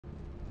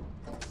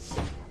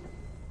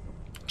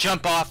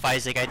Jump off,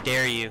 Isaac, I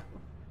dare you.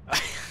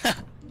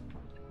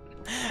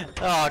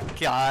 Oh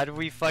god,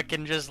 we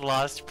fucking just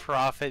lost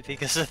profit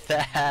because of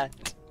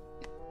that.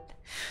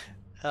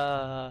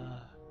 Run!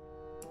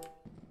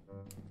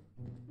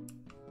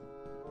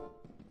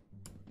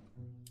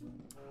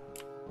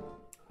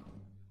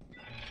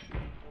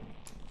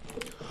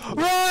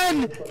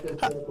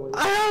 How do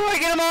I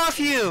get him off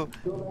you?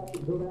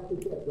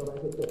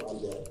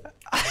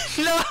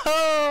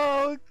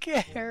 No,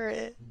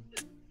 Garrett.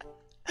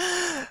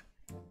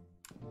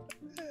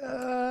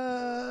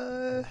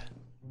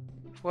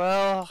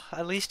 Well,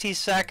 at least he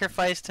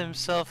sacrificed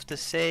himself to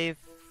save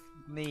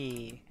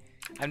me.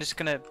 I'm just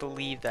gonna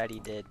believe that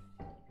he did.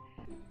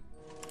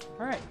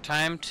 Alright,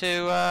 time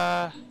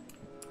to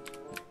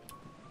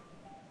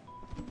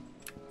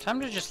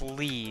just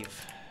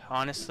leave,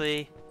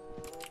 honestly.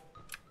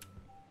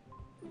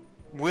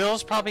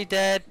 Will's probably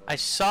dead. I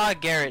saw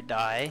Garrett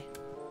die.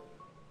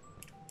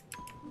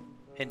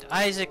 And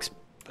Isaac's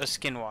a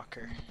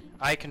skinwalker.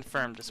 I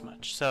confirmed as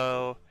much,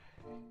 so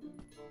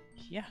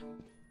yeah.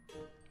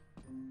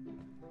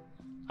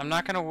 I'm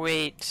not gonna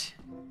wait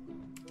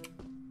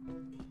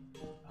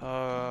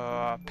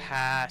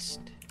past.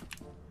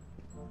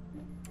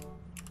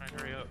 Alright,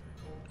 hurry up.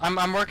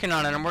 I'm working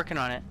on it, I'm working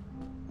on it.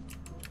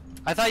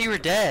 I thought you were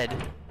dead.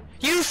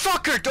 You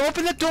fucker!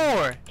 Open the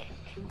door!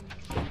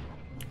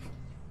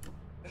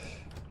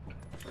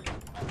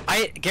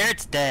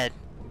 Garrett's dead.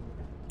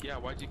 Yeah,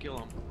 why'd you kill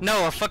him?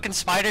 No, a fucking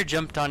spider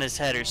jumped on his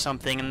head or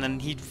something, and then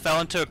he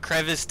fell into a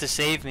crevice to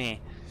save me.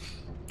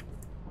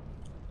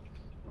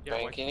 Yeah,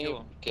 Frank, can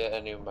you get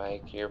a new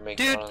mic? Your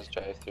McDonald's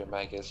drive-thru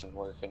mic isn't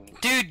working.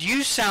 Dude,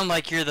 you sound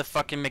like you're the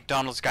fucking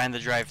McDonald's guy in the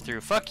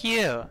drive-thru. Fuck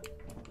you.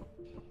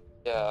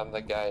 Yeah, I'm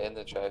the guy in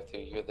the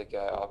drive-thru. You're the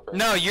guy operating.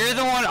 No, you're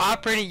the one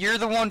operating. You're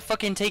the one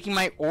fucking taking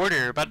my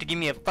order. About to give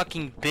me a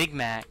fucking Big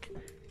Mac.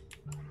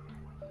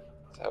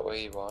 Is that what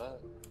you want?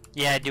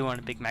 Yeah, I do want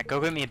a Big Mac.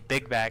 Go get me a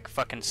Big Mac,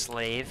 fucking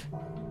slave.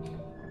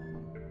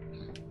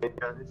 Hey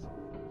guys.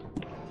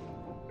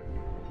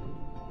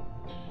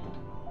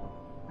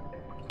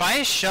 Buy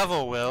a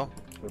shovel, Will.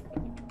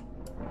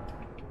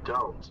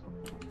 Don't.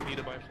 You need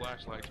to buy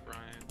flashlights,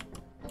 Brian.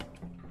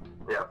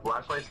 Yeah,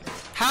 flashlights.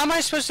 How am I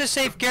supposed to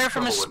save Garrett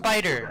from a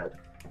spider?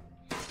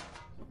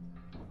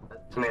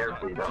 It's an air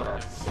fleet,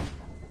 dumbass.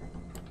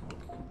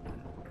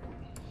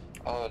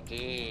 Oh,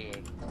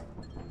 dude.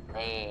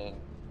 Brian.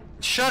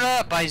 Shut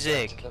up,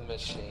 Isaac. The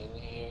machine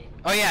here.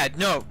 Oh yeah,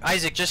 no,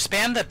 Isaac, just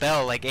spam the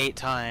bell like 8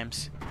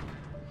 times.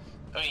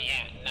 Oh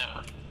yeah,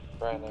 no.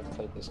 Brian, I've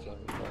played this game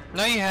before.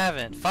 No, you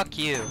haven't. Fuck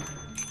you.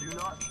 Do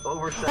not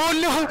overstep. Oh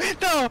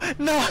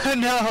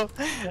no!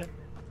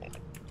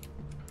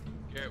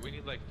 Garrett, we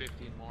need like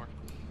 15 more.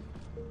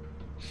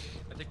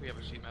 I think we have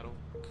a sheet metal.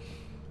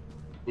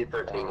 Need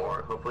 13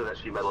 more. Hopefully that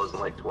sheet metal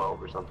isn't like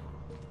 12 or something.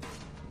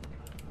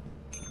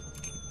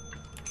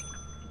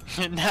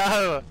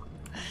 No!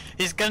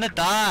 He's gonna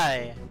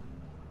die!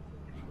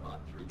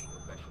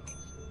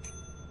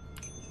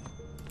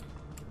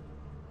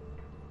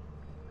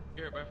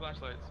 Garrett, buy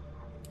flashlights.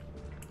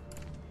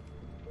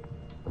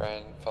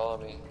 Brian, follow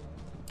me.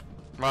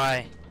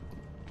 Why?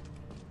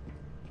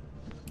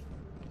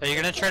 Are you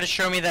gonna try to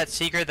show me that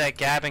secret that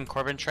Gab and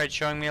Corbin tried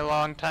showing me a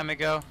long time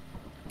ago?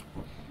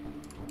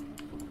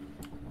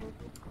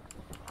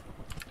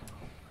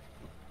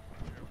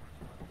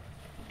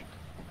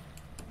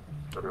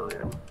 But really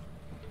am.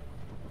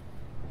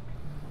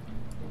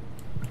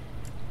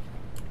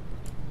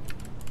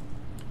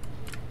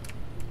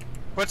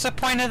 What's the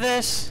point of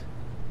this?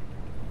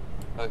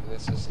 Look,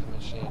 this is the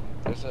machine.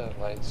 There's a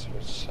light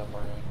switch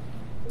somewhere.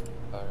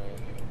 Oh, right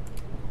here.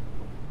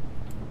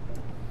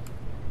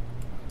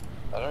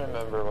 I don't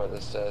remember what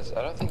this does.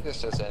 I don't think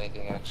this does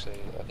anything, actually.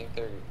 I think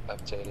they're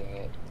updating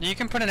it. You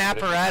can put an But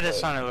if you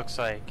apparatus put- on it, looks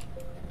like.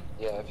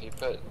 Yeah, if you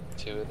put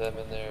 2 of them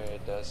in there,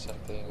 it does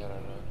something. I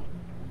don't know.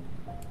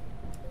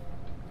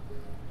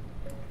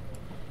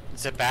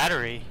 It's a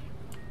battery.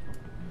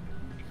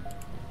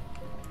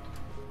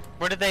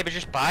 What did they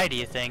just buy, do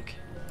you think?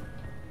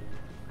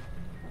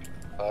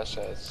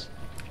 Flashlights.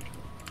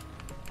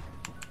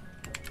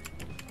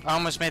 I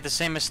almost made the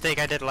same mistake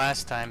I did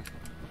last time.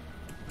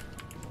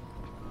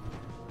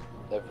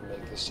 Never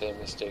make the same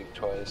mistake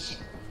twice.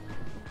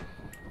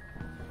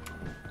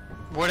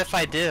 What if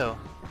I do?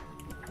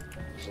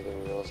 These are the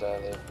rules I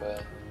live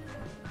by.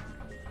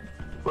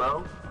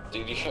 Well,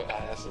 Dude, your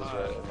ass is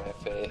right in my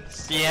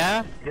face.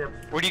 Yeah? yep.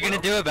 What are you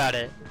gonna do about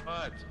it?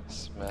 What?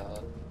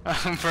 Smell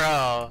it.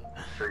 Bro.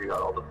 Sure you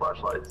got all the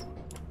flashlights.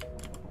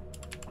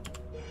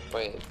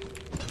 Wait.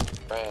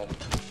 Brian.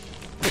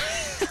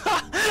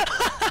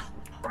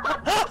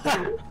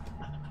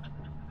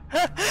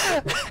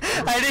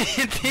 I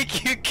didn't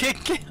think you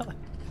could kill him.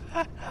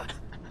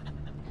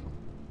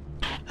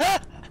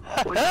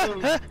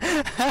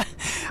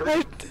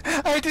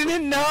 I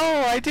didn't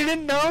know. I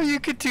didn't know you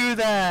could do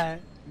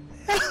that.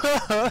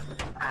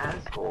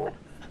 Asshole.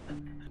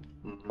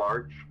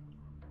 March.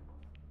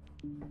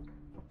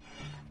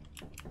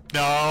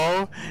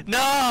 No.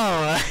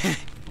 No.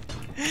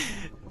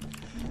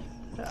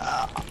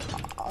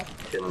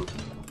 can.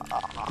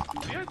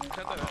 Yeah,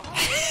 cut that out.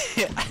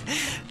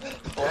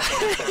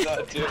 I'm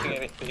not doing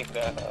anything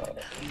now.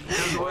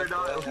 Because we're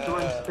not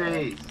doing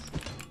space.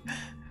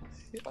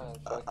 Fine,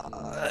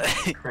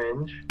 fuck you.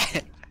 Cringe.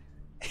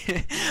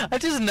 I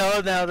just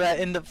know now that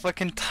in the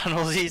fucking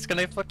tunnels he's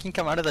gonna fucking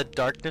come out of the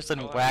darkness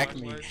and Oh, whack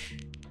me.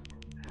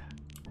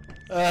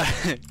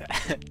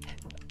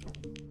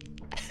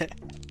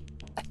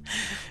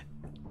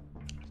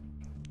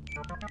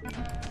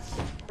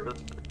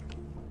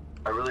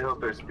 I really hope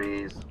there's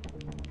bees.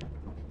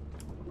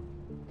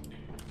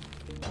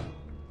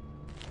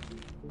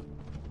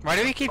 Why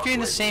do we keep doing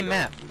the same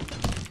map?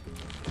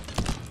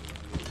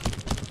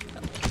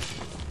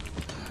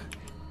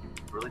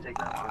 Really take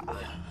that one.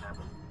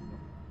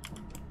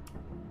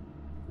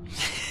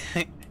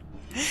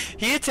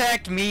 He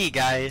attacked me,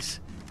 guys.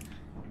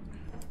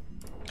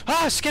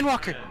 Ah,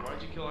 Skinwalker! Man,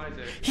 why'd you kill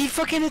Isaac? He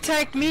fucking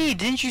attacked me!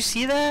 Didn't you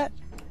see that?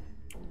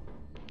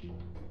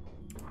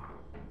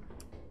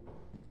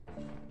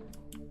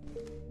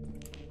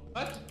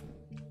 What?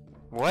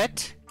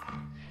 What?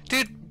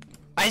 Dude,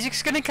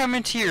 Isaac's gonna come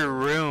into your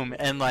room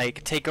and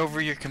like take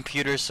over your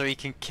computer so he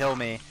can kill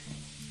me.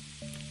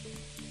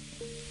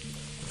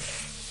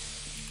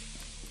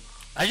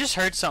 I just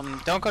heard something.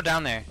 Don't go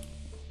down there.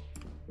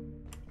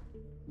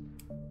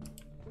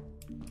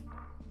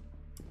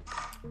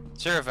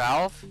 Is there a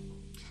valve?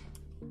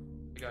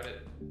 I got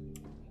it.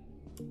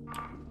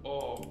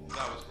 Oh,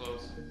 that was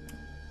close.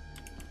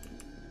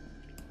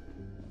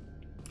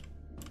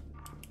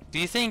 Do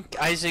you think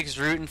Isaac's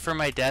rooting for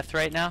my death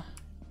right now?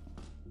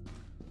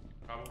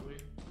 Probably.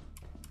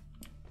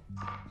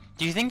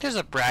 Do you think there's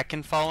a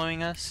Bracken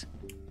following us?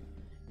 That'd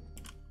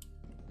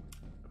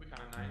be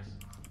kind of nice.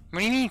 What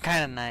do you mean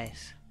kinda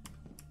nice?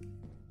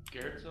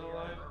 Garrett's still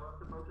alive?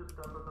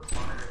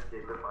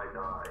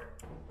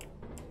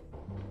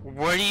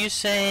 What are you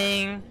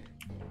saying?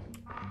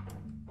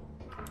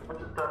 I'll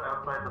just step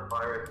outside the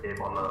fire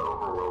escape on the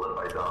overworld if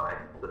I die.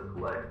 Just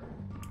select.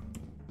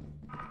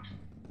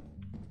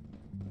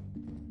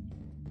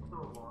 Also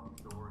a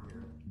locked door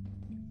here.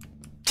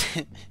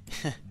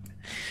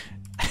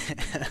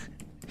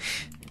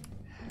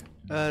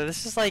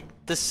 This is like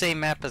the same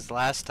map as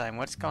last time.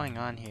 What's going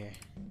on here?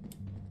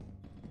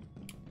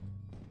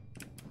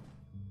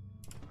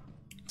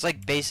 It's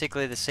like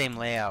basically the same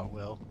layout,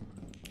 Will.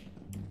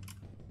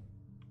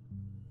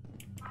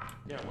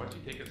 Yeah, why'd you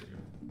take us here?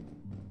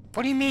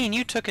 What do you mean?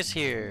 You took us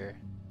here.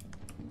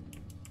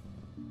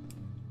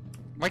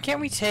 Why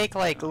can't we take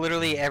like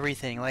literally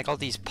everything? Like all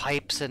these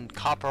pipes and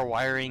copper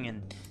wiring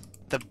and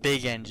the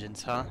big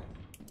engines, huh?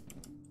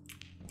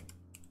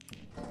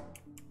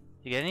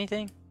 You get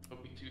anything?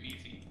 It'll be too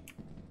easy.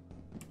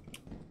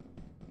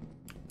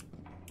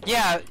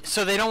 Yeah,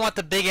 so they don't want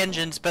the big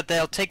engines, but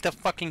they'll take the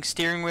fucking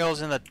steering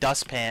wheels and the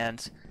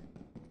dustpans.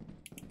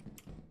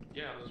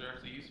 Yeah, those are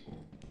actually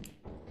useful.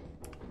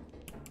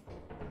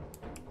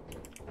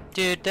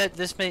 Dude,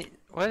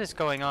 what is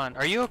going on?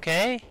 Are you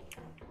okay?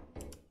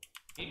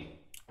 Me?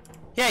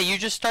 Yeah, you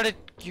started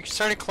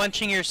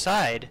clenching your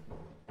side.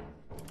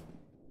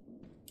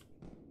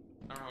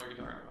 I don't know what you're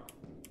talking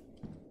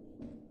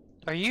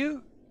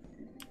about.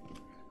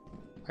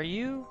 Are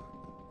you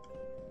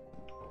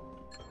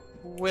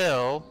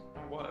Will?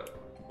 What?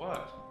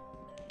 What?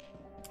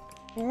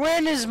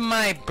 When is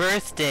my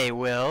birthday,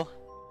 Will?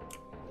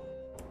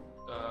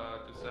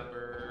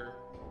 December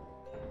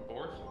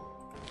 4th?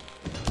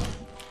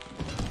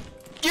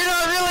 You're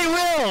not really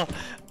Will!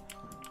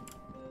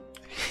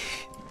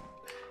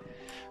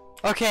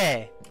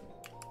 Okay.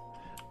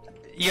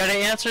 You gotta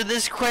answer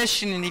this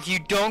question, and if you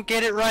don't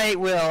get it right,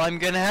 Will, I'm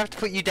gonna have to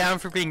put you down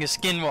for being a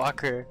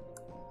skinwalker.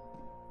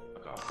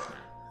 Fuck off,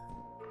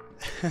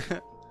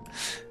 Brian.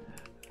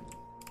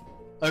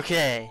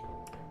 Okay.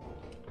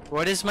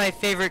 What is my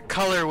favorite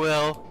color,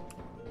 Will?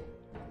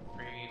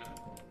 Green.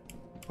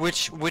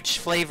 Which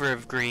flavor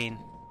of green?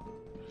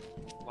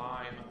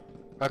 Lime.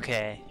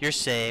 Okay, you're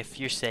safe,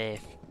 you're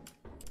safe.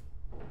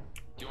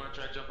 Do you want to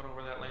try jumping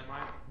over that lane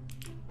line?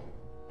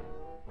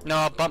 No,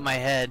 I'll bump my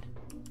head.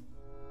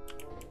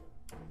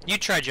 You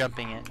try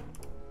jumping it.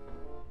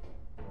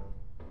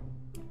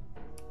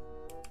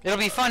 It'll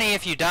be funny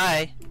if you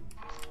die.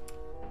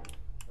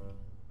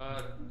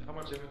 How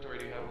much inventory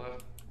do you have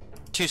left?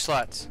 2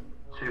 slots.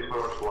 2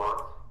 more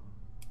slots.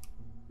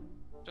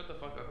 Shut the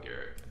fuck up,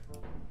 Garrett.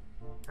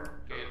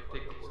 Okay,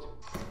 take these two.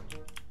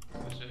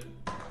 Good shit.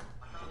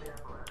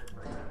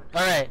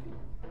 Alright.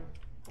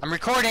 I'm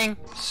recording,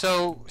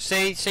 so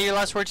say your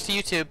last words to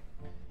YouTube.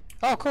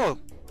 Oh, cool.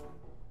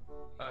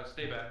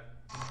 Stay back,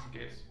 in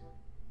case.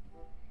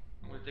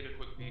 I'm gonna take a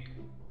quick peek.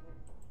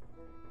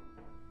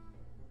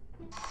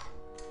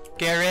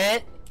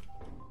 Garrett?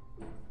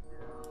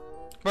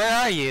 Where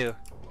are you?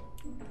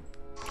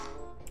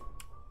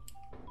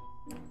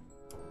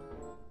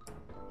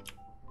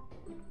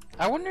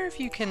 I wonder if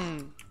you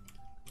can...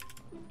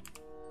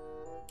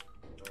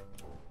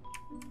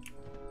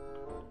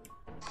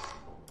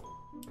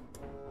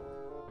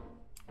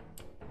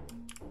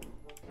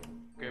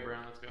 Okay,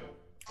 Brown, let's go.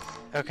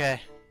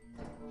 Okay.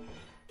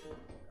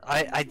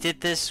 I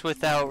did this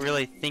without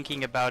really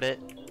thinking about it.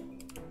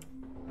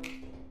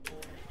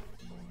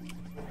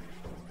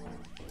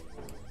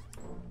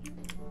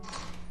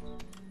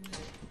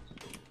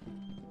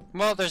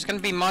 Well, there's gonna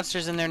be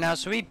monsters in there now,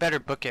 so we better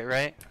book it,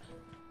 right?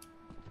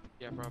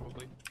 Yeah,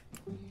 probably.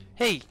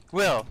 Hey,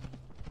 Will.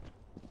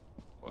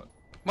 What?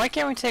 Why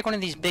can't we take one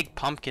of these big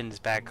pumpkins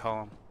back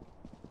home?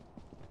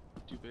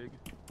 Too big.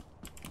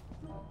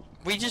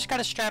 We just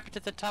gotta strap it to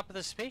the top of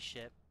the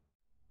spaceship.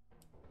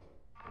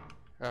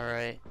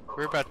 Alright,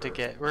 we're about to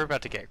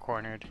get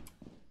cornered.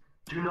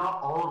 Do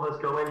not all of us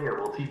go in here.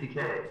 We'll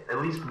TPK.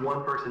 At least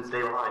one person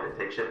stay behind and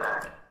take shit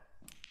back.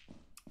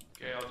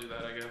 Okay, I'll do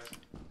that, I guess.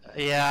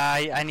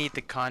 Yeah, I need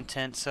the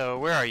content, so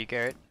where are you,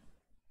 Garrett?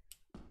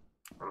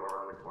 I'm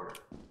around the corner.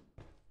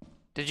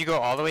 Did you go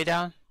all the way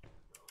down?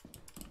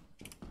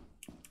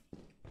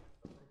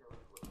 Is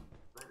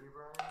that you,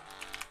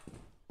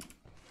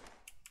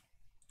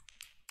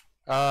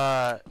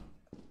 Brian?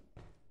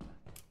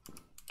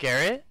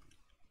 Garrett?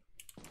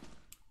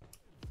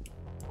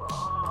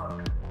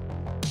 Fuck.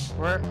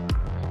 Where? Run.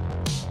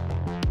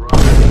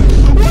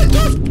 What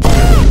the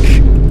fuck?!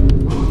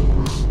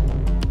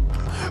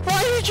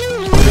 Why did you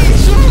leave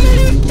so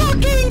many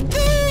fucking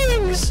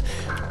things?!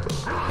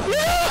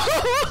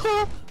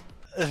 No!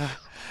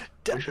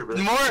 We should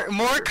really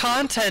More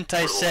content,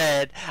 I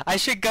said. I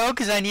should go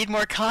because I need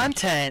more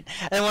content.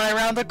 And when I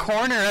round the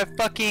corner, a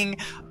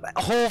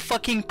whole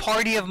fucking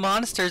party of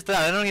monsters that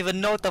I don't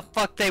even know what the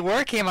fuck they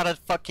were came out of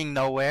fucking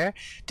nowhere.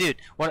 Dude,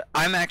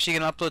 I'm actually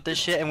gonna upload this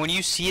shit, and when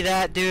you see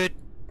that, dude,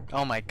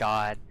 oh my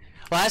god.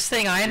 Last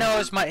thing I know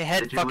is my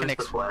head Did you fucking lose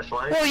the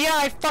flashlight? Well, yeah,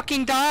 I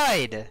fucking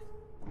died.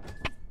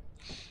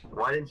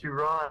 Why didn't you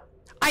run?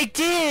 I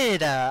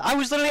did! I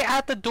was literally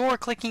at the door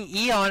clicking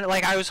E on it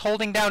like I was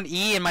holding down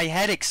E and my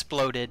head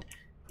exploded.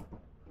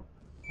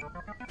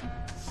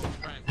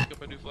 Brian, pick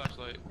up a new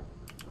flashlight.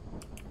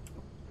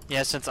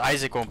 Yeah, since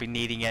Isaac won't be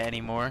needing it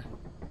anymore.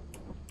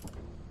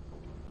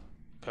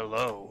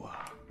 Hello.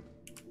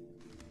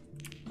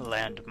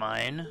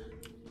 Landmine.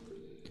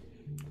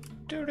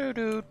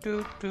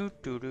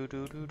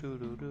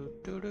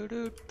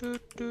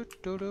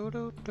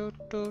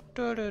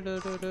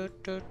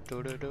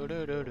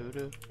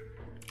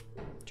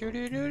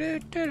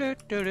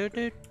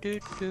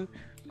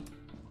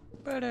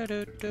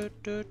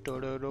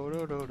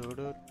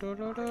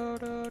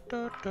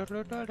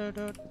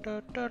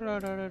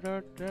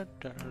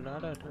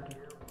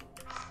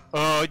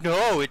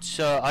 No, it's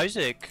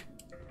Isaac.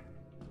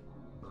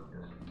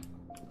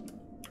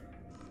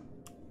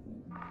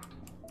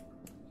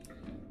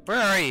 Where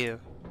are you?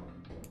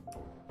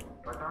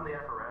 I found the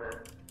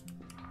apparatus.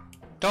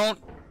 Don't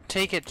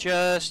take it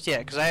just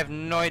yet, because I have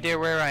no idea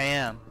where I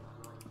am.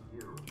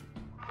 You.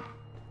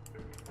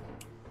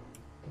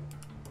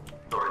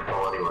 Sorry,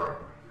 call anyway.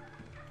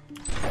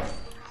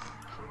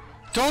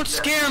 Don't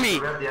scare me!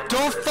 grab the Don't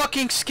apparatus.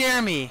 fucking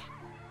scare me!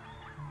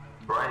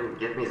 Brian,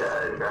 give me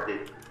that and grab the...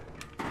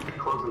 Keep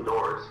closing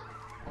doors.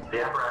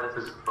 The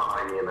apparatus is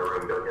behind me in the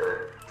room. Go get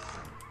it.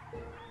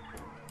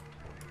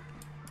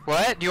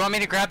 What? Do you want me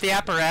to grab the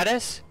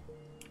apparatus?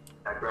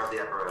 I grabbed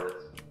the apparatus.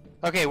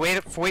 Okay,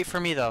 wait for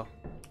me though.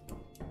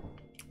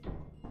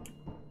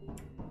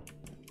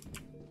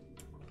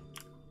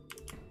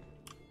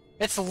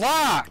 It's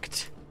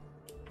locked!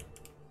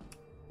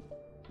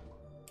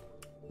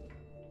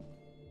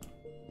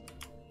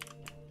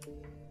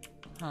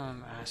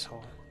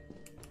 Asshole.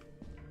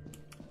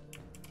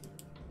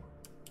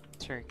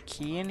 Is there a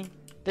key in it?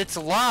 It's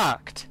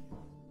locked!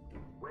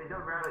 Wait,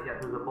 don't grab it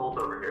yet. There's a bolt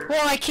over here.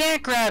 Well, I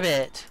can't grab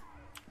it!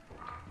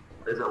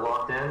 Is it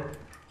locked in?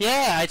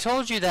 Yeah, I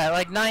told you that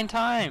like 9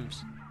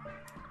 times.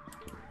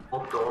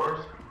 Both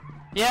doors?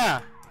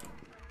 Yeah.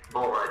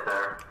 Bolt right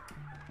there.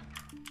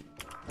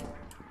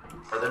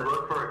 And then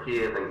look for a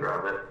key and then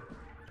grab it.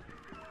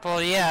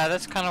 Well, yeah,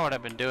 that's kind of what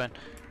I've been doing.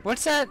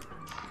 What's that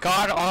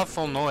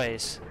god-awful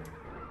noise?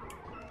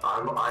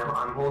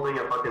 I'm holding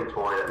a fucking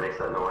toy that makes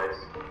that noise.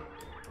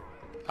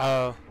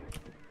 Oh.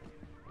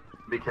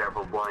 Be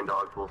careful, blind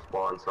dogs will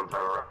spawn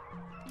sometime around.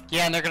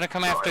 Yeah, and they're gonna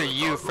come after Blind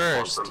you dogs will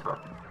spawn first. sometime.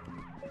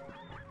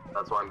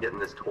 That's why I'm getting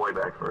this toy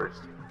back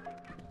first.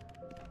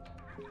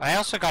 I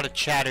also got a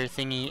chatter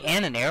thingy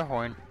and an air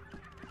horn.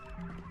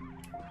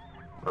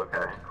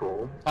 Okay,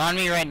 cool. On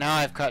me right now,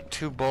 I've got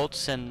 2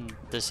 bolts and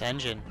this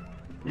engine.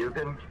 You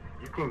can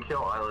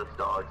kill eyeless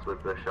dogs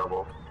with the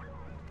shovel.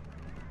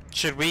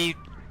 Should we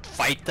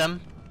fight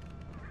them?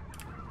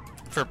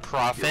 For If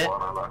profit? you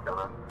want, I'm not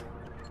gonna.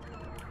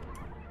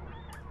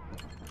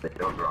 They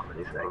don't drop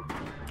anything.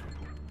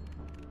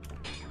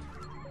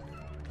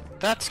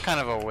 That's kind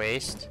of a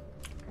waste.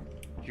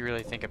 If you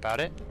really think about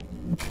it.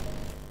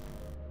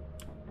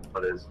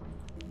 What is?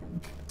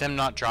 Them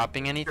not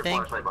dropping Your anything?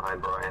 flashlight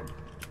behind Brian.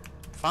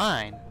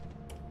 Fine.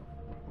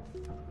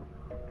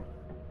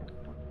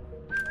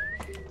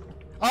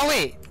 Oh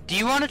wait, do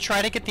you want to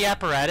try to get the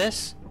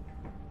apparatus?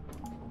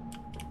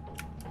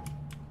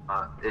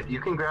 If you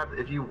can grab,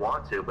 if you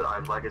want to, but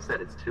like I said,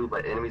 it's too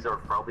late. Enemies are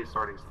probably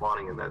starting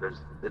spawning in there.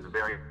 It's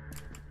very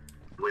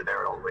the way there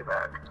and all the way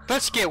back.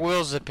 Let's get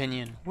Will's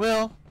opinion.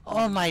 Will,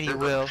 almighty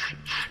Will.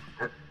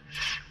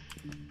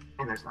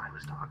 And there's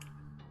Nyla's dog.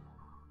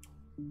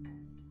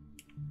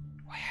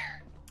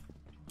 Where?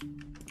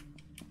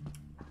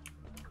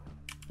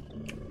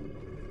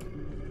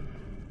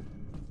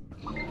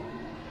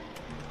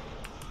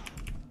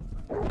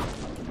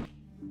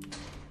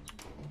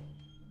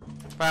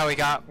 Wow, we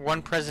got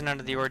one present out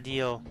of the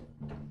ordeal.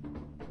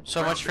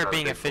 So much for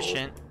being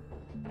efficient.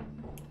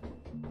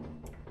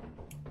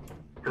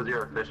 Because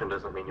you're efficient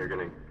doesn't mean you're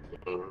gonna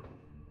gain.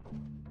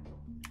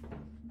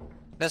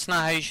 That's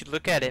not how you should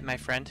look at it, my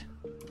friend.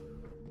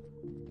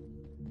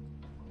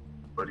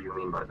 What do you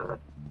mean by that?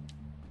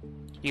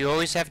 You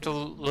always have to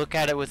look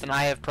at it with an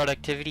eye of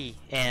productivity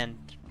and,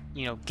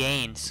 you know,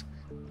 gains.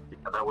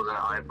 Yeah, that was an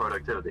eye of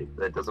productivity.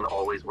 That doesn't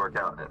always work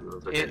out.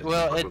 Okay.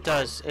 Well, it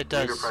does. It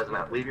does. Leave your present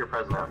out. Leave your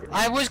present out.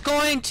 I was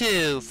going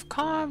to.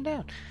 Calm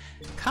down.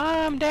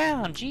 Calm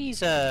down,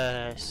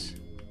 Jesus.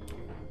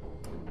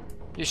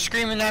 You're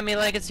screaming at me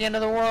like it's the end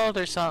of the world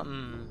or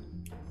something.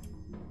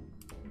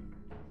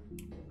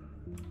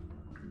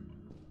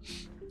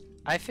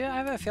 I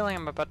have a feeling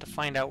I'm about to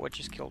find out what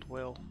just killed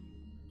Will.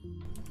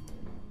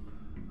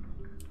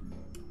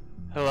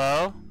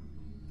 Hello?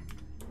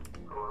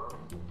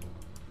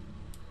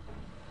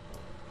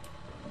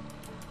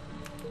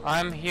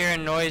 I'm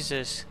hearing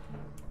noises.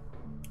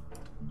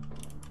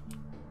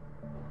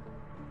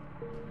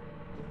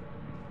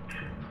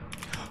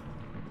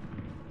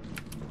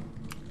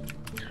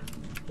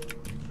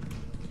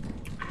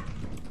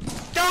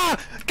 Ah!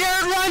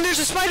 Garrett, run! There's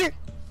a spider!